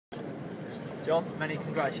John, many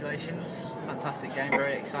congratulations. Fantastic game,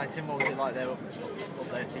 very exciting. What was it like there up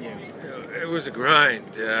there for you? It was a grind.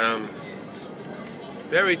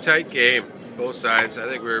 Very tight game, both sides. I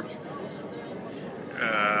think we're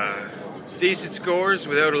decent scores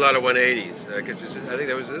without a lot of 180s. I think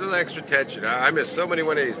there was a little extra tension. I missed so many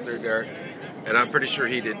 180s third Darth, and I'm pretty sure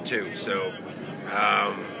he did too. So,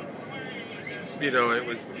 it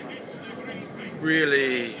was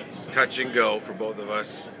really touch and go for both of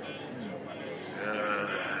us.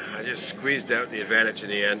 I just squeezed out the advantage in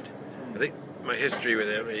the end. I think my history with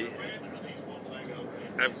him,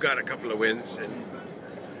 I've got a couple of wins, and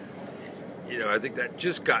I think that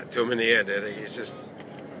just got to him in the end. I think he's just,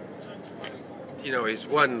 he's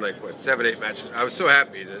won like what 7, 8 matches. I was so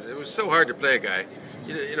happy. It was so hard to play a guy.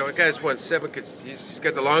 A guy's won 7. He's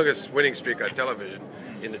got the longest winning streak on television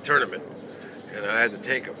in the tournament, and I had to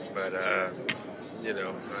take him. But I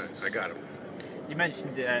got him. You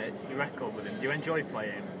mentioned your record with him. Do you enjoy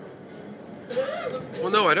playing? Well,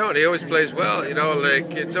 no, I don't. He always plays well.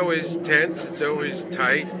 It's always tense. It's always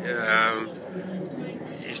tight.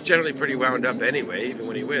 He's generally pretty wound up anyway, even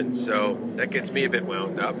when he wins. So that gets me a bit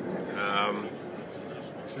wound up.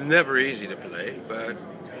 It's never easy to play, but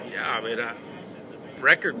yeah,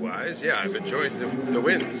 record-wise, yeah, I've enjoyed the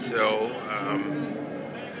wins. So,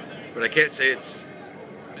 but I can't say it's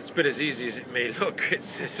been as easy as it may look.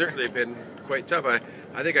 It's certainly been quite tough. I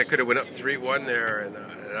think I could have went up 3-1 there, and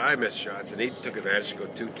I missed shots, and he took advantage to go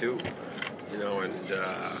 2-2.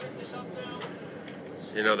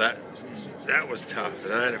 That was tough,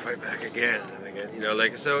 and I had to fight back again and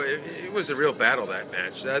again. So it was a real battle, that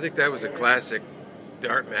match. I think that was a classic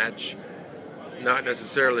Darth match, not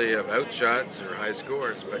necessarily of outshots or high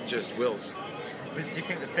scores, but just wills. Do you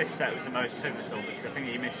think the 5th set was the most pivotal? Because I think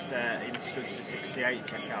he misjudged the 68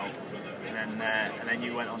 checkout, and then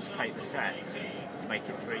you went on to take the set to make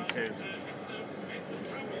it 3-2.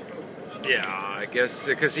 Yeah, I guess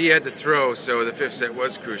because he had to throw, so the 5th set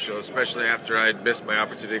was crucial, especially after I'd missed my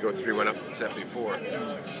opportunity to go 3-1 up the set before.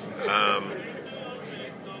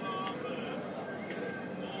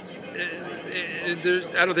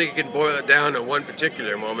 I don't think you can boil it down to one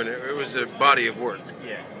particular moment. It was a body of work.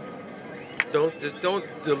 Yeah. Don't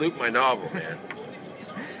dilute my novel, man.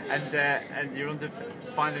 And you're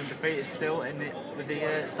finding defeated still with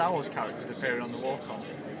the Star Wars characters appearing on the walk-on.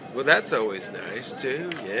 Well, that's always nice too.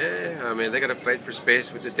 Yeah, I mean they got to fight for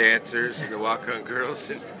space with the dancers and the walk-on girls,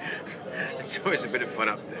 and it's always a bit of fun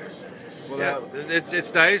up there. Well, yeah,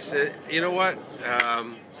 it's nice. You know what?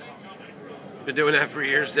 Been doing that for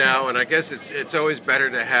years now, and I guess it's always better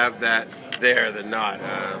to have that there than not.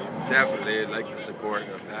 Definitely, I'd like the support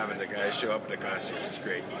of having the guys show up in the costumes. It's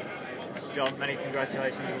great. John, many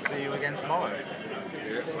congratulations. We'll see you again tomorrow.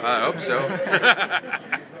 Yeah, well, I hope so.